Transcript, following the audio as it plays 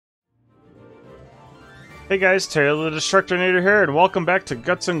Hey guys, Taylor the Destructonator here, and welcome back to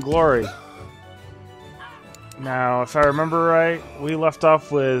Guts and Glory. Now, if I remember right, we left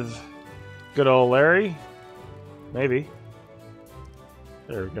off with good old Larry? Maybe.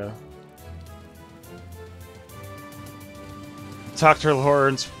 There we go. Dr.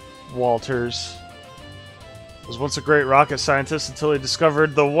 Lawrence Walters was once a great rocket scientist until he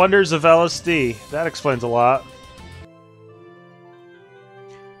discovered the wonders of LSD. That explains a lot.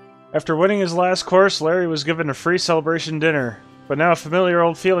 After winning his last course, Larry was given a free celebration dinner, but now a familiar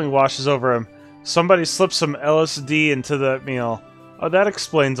old feeling washes over him. Somebody slipped some LSD into that meal. Oh, that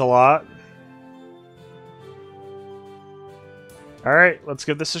explains a lot. Alright, let's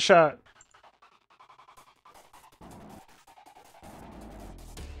give this a shot.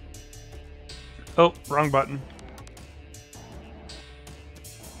 Oh, wrong button.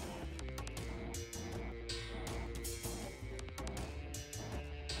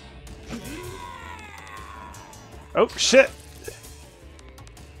 Oh, shit!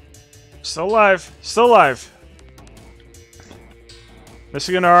 Still alive. Still alive.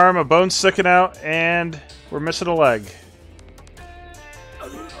 Missing an arm, a bone sticking out, and we're missing a leg.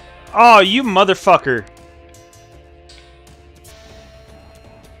 Oh, you motherfucker!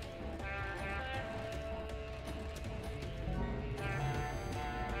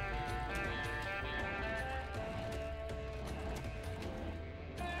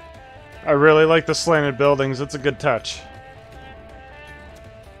 I really like the slanted buildings. It's a good touch.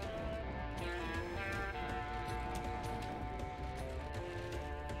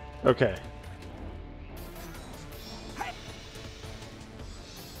 Okay.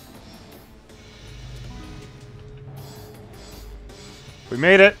 We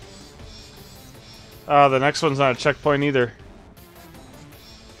made it! Oh, the next one's not a checkpoint either.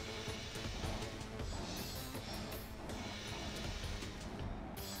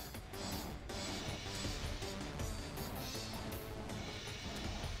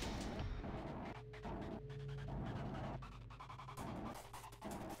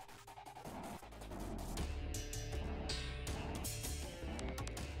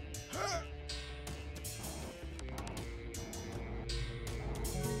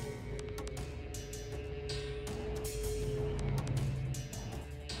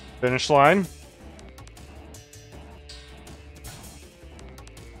 Finish line.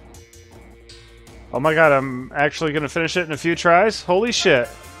 Oh my god, I'm actually gonna finish it in a few tries? Holy shit.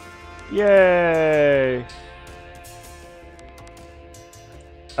 Yay!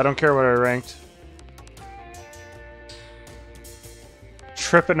 I don't care what I ranked.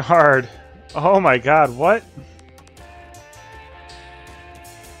 Tripping hard. Oh my god, what?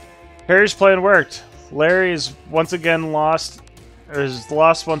 Harry's plan worked. Larry is once again lost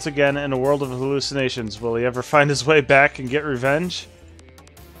once again in a world of hallucinations. Will he ever find his way back and get revenge?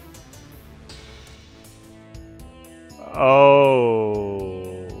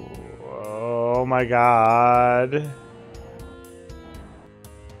 Oh my god.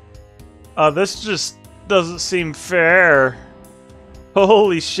 Oh, this just doesn't seem fair.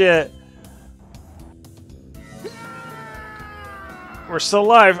 Holy shit. We're still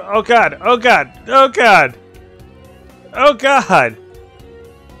alive. Oh god. Oh god. Oh god. Oh god.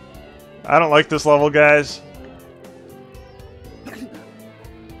 I don't like this level, guys.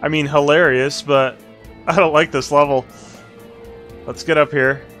 I mean, hilarious, but I don't like this level. Let's get up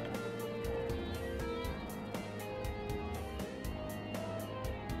here.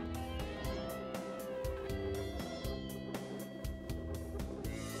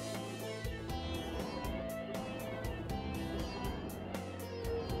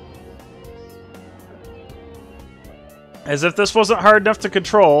 As if this wasn't hard enough to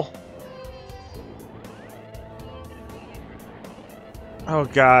control. Oh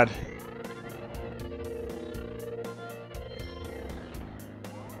god.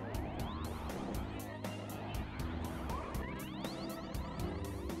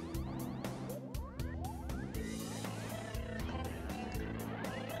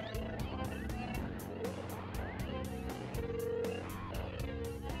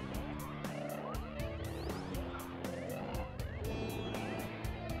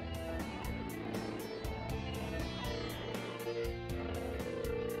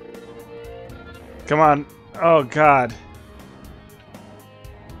 Come on. Oh, God.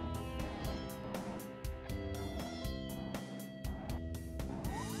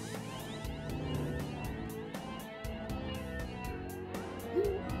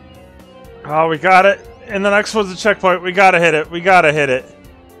 Oh, we got it. And the next one's a checkpoint. We gotta hit it. We gotta hit it.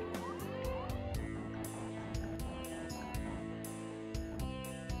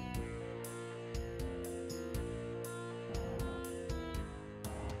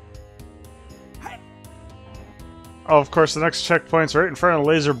 Oh, of course, the next checkpoint's right in front of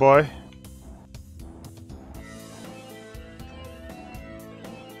Laser Boy.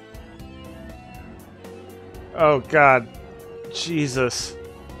 Oh, God. Jesus.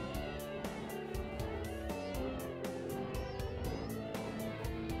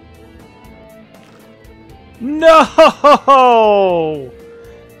 No!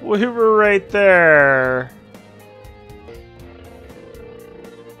 We were right there.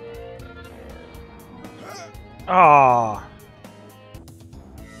 Ah.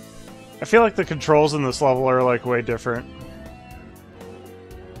 I feel like the controls in this level are like way different.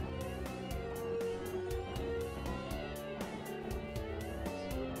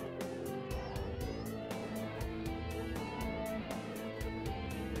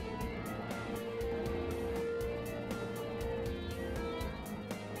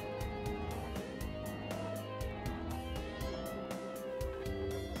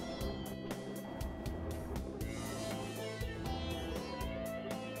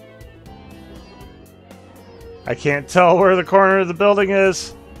 I can't tell where the corner of the building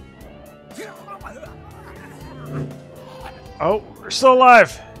is. Oh, we're still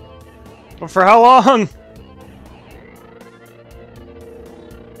alive. But for how long?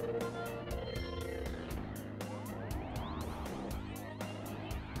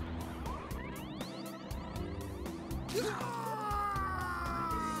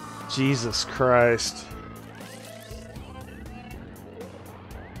 Jesus Christ.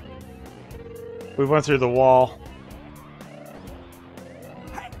 We went through the wall.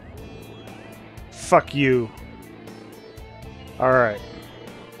 Fuck you. Alright.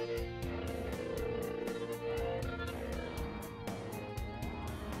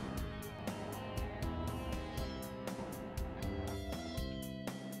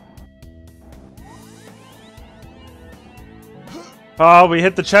 Oh, we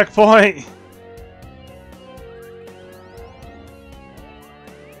hit the checkpoint!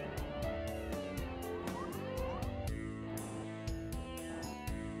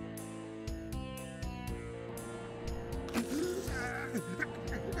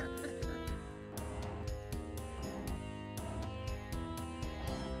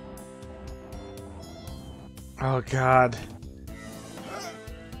 Oh, God.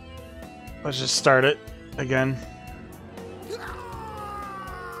 Let's just start it again.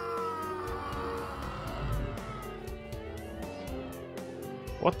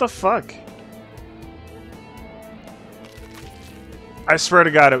 What the fuck? I swear to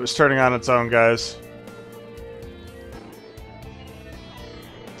God it was turning on its own, guys.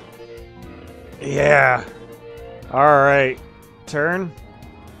 Yeah. Alright. Turn.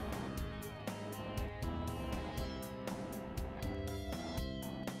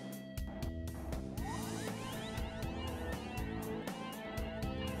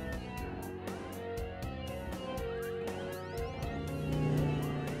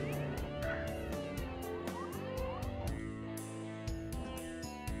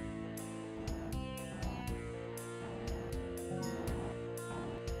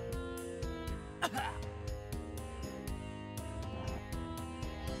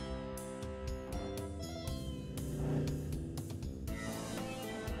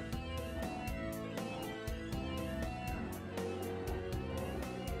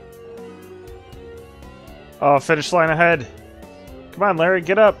 Oh, finish line ahead. Come on, Larry,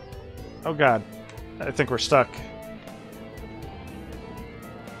 get up. Oh, God. I think we're stuck.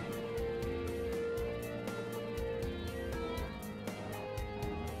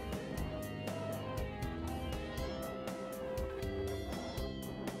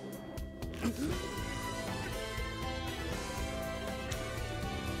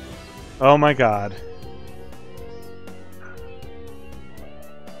 Oh, my God.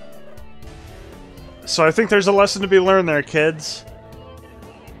 So I think there's a lesson to be learned there, kids.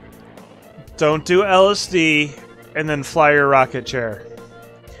 Don't do LSD and then fly your rocket chair.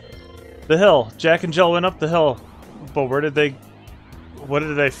 The hill. Jack and Jill went up the hill. But where did they... what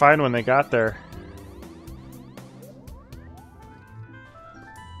did they find when they got there?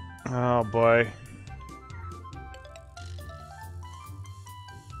 Oh, boy.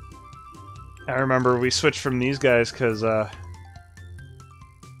 I remember we switched from these guys because,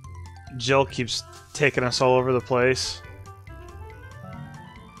 Jill keeps taking us all over the place.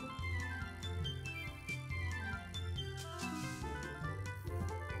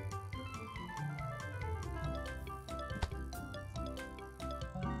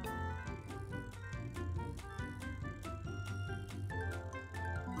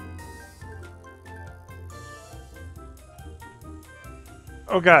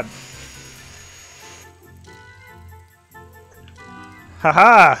 Oh, God.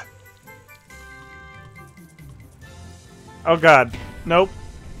 Haha! Oh god. Nope.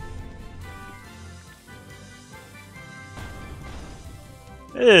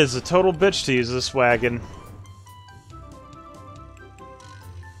 It is a total bitch to use this wagon.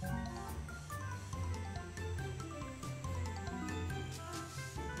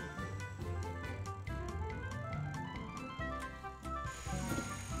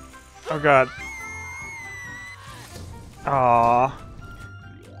 Oh god. Aww.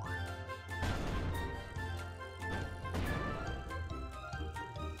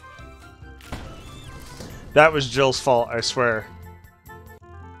 That was Jill's fault, I swear.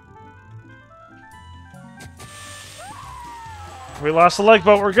 We lost the leg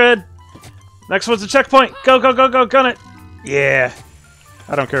boat, we're good. Next one's a checkpoint. Go, go, go, go, gun it. Yeah.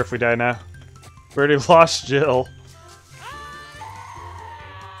 I don't care if we die now. We already lost Jill.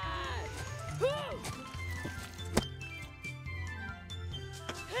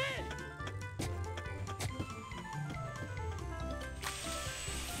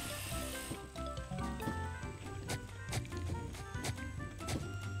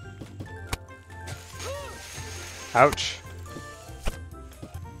 Ouch.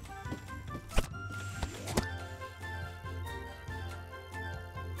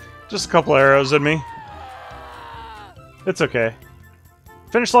 Just a couple arrows in me. It's okay.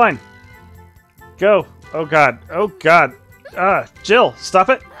 Finish line. Go. Oh god. Oh god. Ah, Jill, stop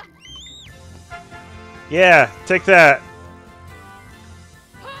it. Yeah, take that.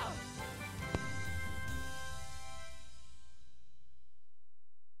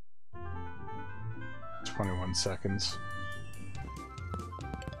 Seconds.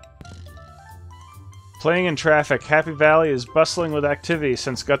 Playing in traffic. Happy Valley is bustling with activity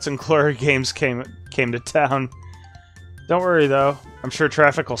since Guts and Glory Games came to town. Don't worry though. I'm sure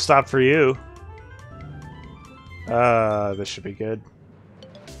traffic will stop for you. This should be good.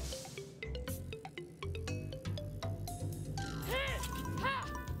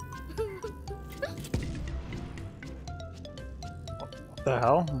 What the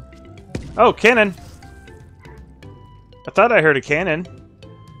hell? Oh, cannon! I thought I heard a cannon.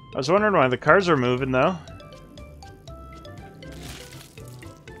 I was wondering why the cars were moving, though.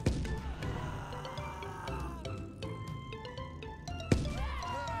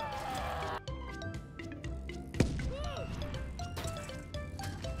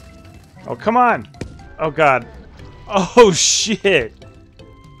 Oh, come on! Oh, God. Oh, shit!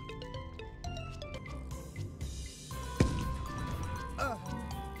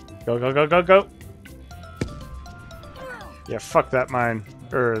 Go, go, go, go, go! Yeah, fuck that mine.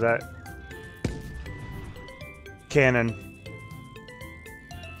 Or that cannon.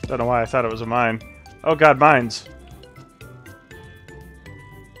 Don't know why I thought it was a mine. Oh god, mines.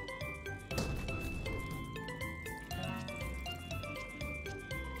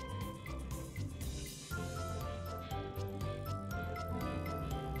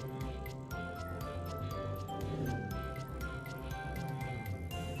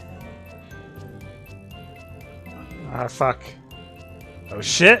 Ah, fuck. Oh,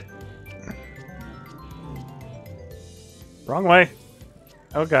 shit! Wrong way.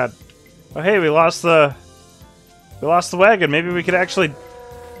 Oh, God. Oh, hey, we lost the wagon. Maybe we could actually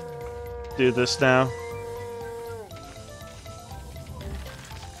do this now.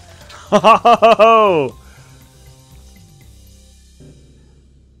 Oh!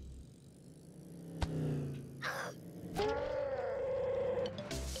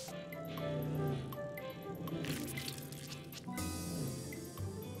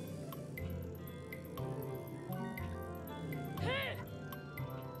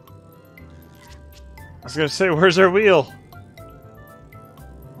 I was gonna say, where's our wheel?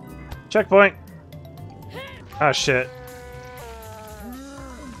 Checkpoint! Ah, shit.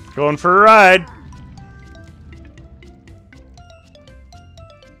 Going for a ride!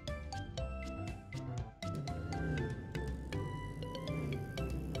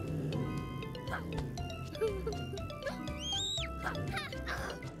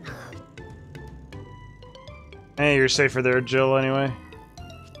 Hey, you're safer there, Jill, anyway.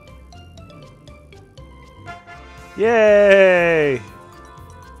 Yay!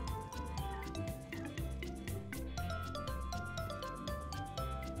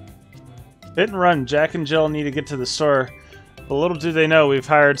 Hit and run. Jack and Jill need to get to the store. But little do they know, we've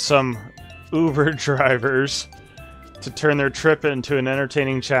hired some Uber drivers to turn their trip into an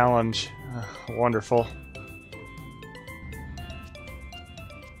entertaining challenge. Wonderful.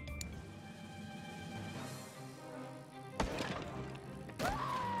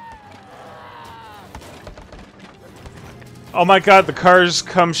 Oh my god, the cars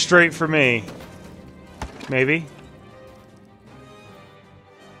come straight for me. Maybe.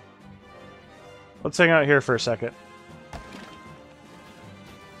 Let's hang out here for a second.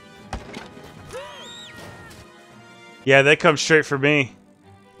 Yeah, they come straight for me.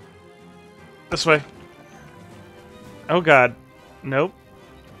 This way. Oh god. Nope.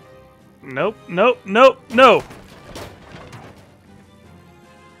 Nope, nope, nope, no!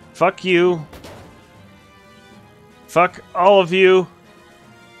 Fuck you. Fuck all of you.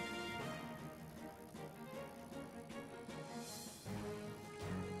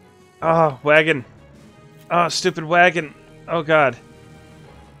 Oh, wagon. Oh, stupid wagon. Oh god.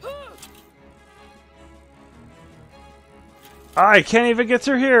 I can't even get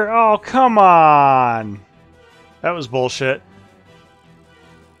through here. Oh, come on. That was bullshit.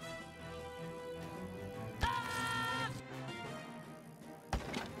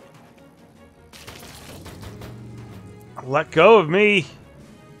 Let go of me.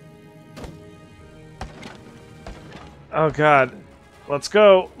 Oh god. Let's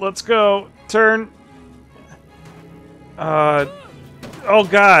go. Let's go. Turn. Oh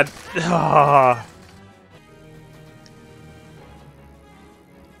god. Ah.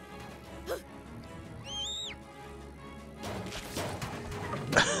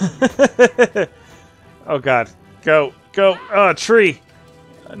 Oh god. Go. Go. Oh, tree.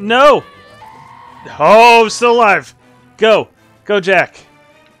 No. Oh, I'm still alive. Go. Go, Jack.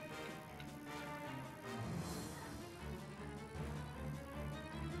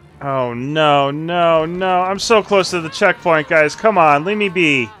 Oh, no, no, no. I'm so close to the checkpoint, guys. Come on, leave me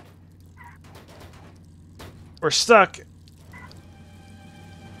be. We're stuck.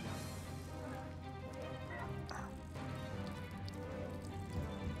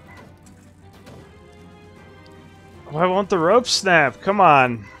 Why won't the rope snap? Come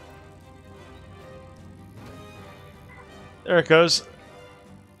on. There it goes.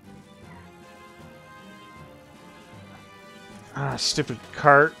 Ah, stupid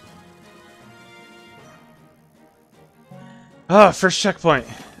cart. Oh, first checkpoint.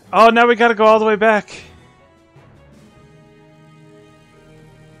 Oh, now we gotta go all the way back.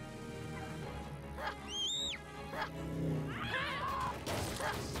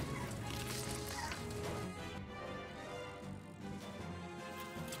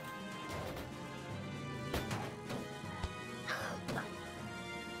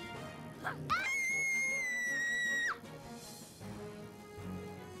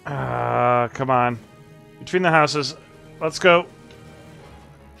 Come on. Between the houses. Let's go.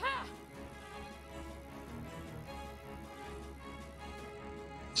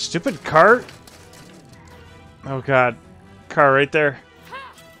 Stupid cart. Oh god. Car right there.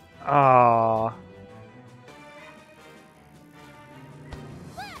 Aww.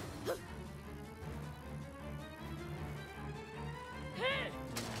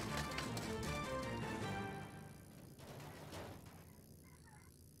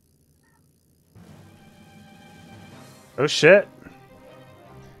 Oh shit.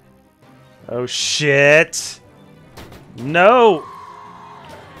 Oh shit. No.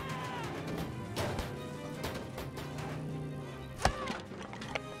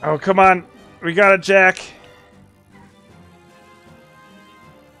 Oh, come on. We got it, Jack.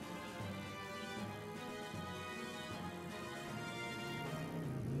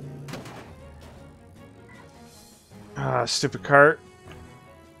 Ah, stupid cart.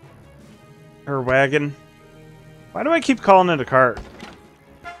 Or wagon. Why do I keep calling it a cart?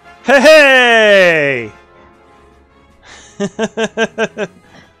 Hey!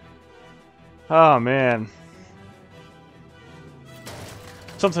 Oh, man.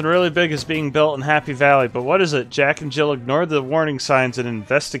 Something really big is being built in Happy Valley, but what is it? Jack and Jill ignore the warning signs and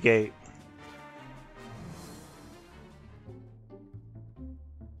investigate.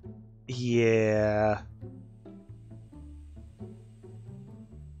 Yeah.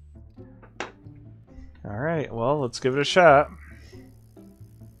 Alright, well, let's give it a shot.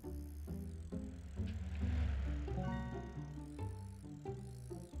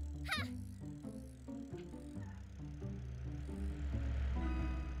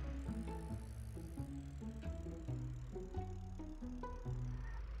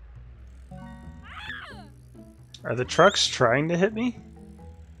 Are the trucks trying to hit me?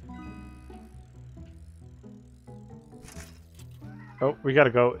 Oh, we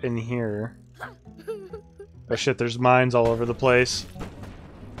gotta go in here. Oh shit, there's mines all over the place.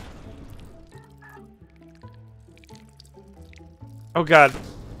 Oh god.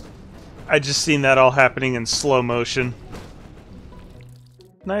 I just seen that all happening in slow motion.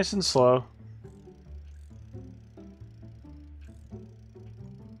 Nice and slow.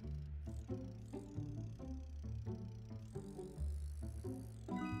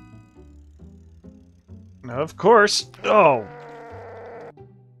 Of course. Oh.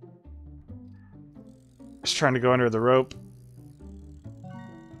 Just trying to go under the rope.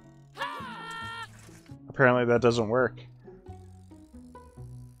 Apparently that doesn't work.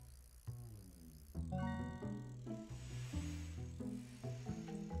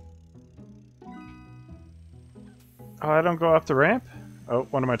 Oh, I don't go up the ramp? Oh,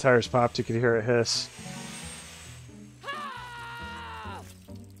 one of my tires popped. You could hear it hiss.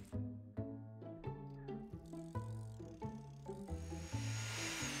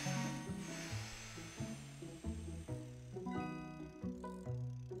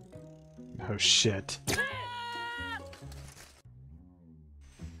 Oh, shit.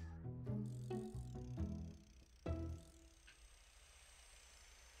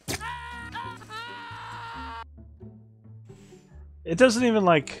 It doesn't even,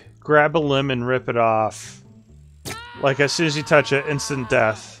 like, grab a limb and rip it off. Like, as soon as you touch it, instant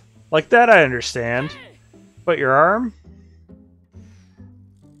death. Like, that I understand. But your arm?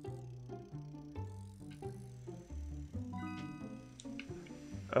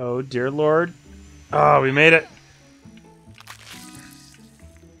 Oh, dear Lord. Oh, we made it.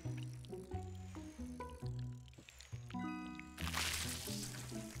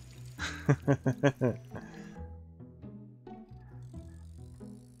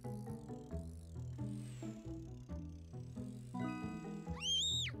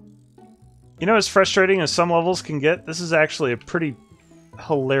 You know, as frustrating as some levels can get, this is actually a pretty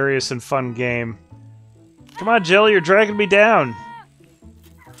hilarious and fun game. Come on, Jill, you're dragging me down.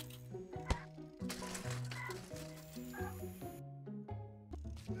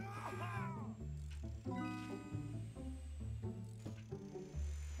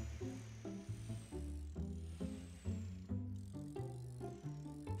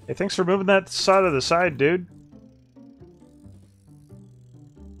 Hey, thanks for moving that saw to the side, dude.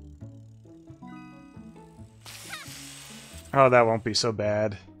 Oh, that won't be so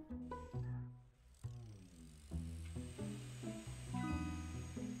bad.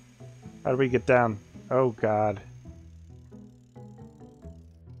 How do we get down? Oh, God.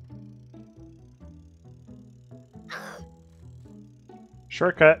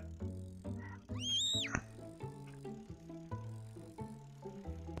 Shortcut.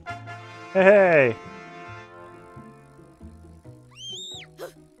 Hey!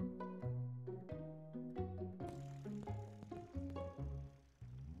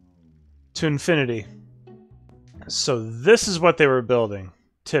 To infinity. So this is what they were building.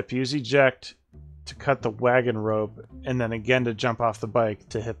 Tip, use eject to cut the wagon rope, and then again to jump off the bike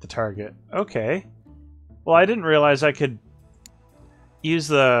to hit the target. Okay. Well, I didn't realize I could use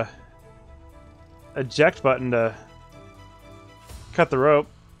the eject button to cut the rope.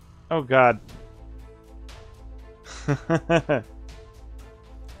 Oh, God.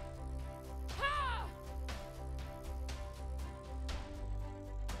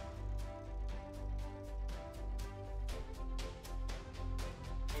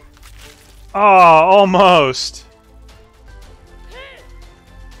 Oh, almost.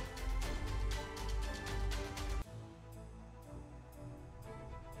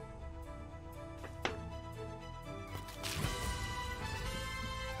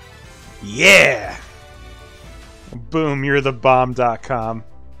 Yeah! Boom, you're the bomb.com.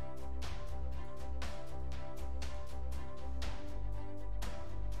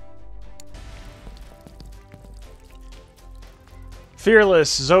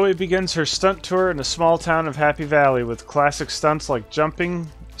 Fearless, Zoe begins her stunt tour in a small town of Happy Valley with classic stunts like jumping,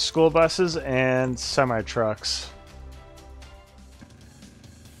 school buses, and semi-trucks.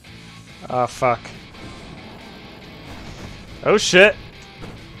 Oh, fuck. Oh, shit.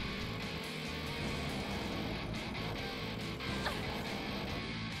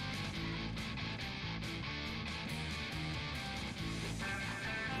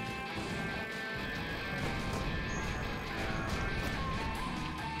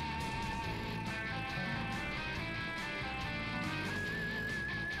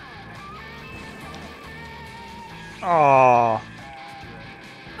 Aww.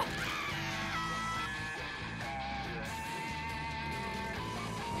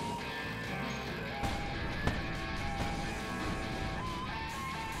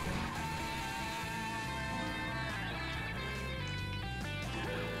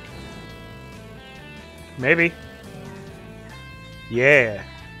 Maybe. Yeah.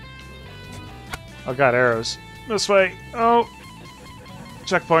 Oh, God, arrows. This way. Oh.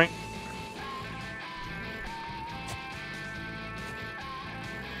 Checkpoint.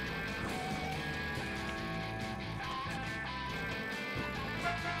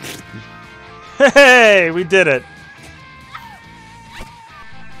 Hey, we did it.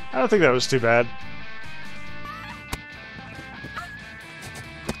 I don't think that was too bad.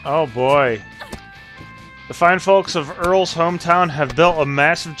 Oh, boy. The fine folks of Earl's hometown have built a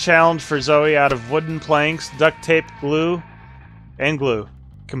massive challenge for Zoe out of wooden planks, duct tape, glue, and glue.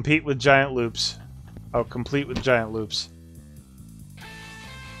 Compete with giant loops. Oh, complete with giant loops.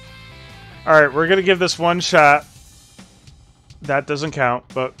 Alright, we're gonna give this one shot. That doesn't count,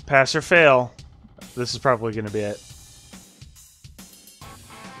 but pass or fail. This is probably gonna be it.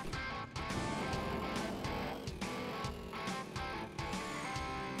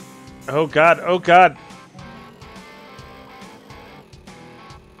 Oh god, oh god!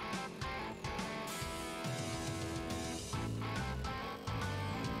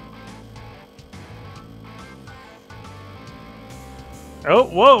 Oh,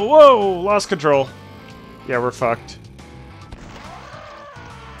 whoa, whoa! Lost control. Yeah, we're fucked.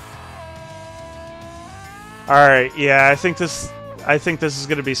 Alright, yeah, I think this is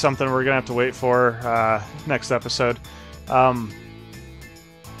gonna be something we're gonna have to wait for next episode.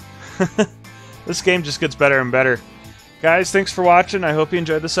 This game just gets better and better. Guys, thanks for watching. I hope you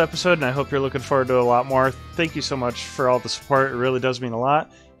enjoyed this episode, and I hope you're looking forward to a lot more. Thank you so much for all the support. It really does mean a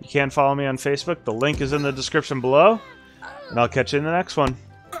lot. You can follow me on Facebook. The link is in the description below. And I'll catch you in the next one.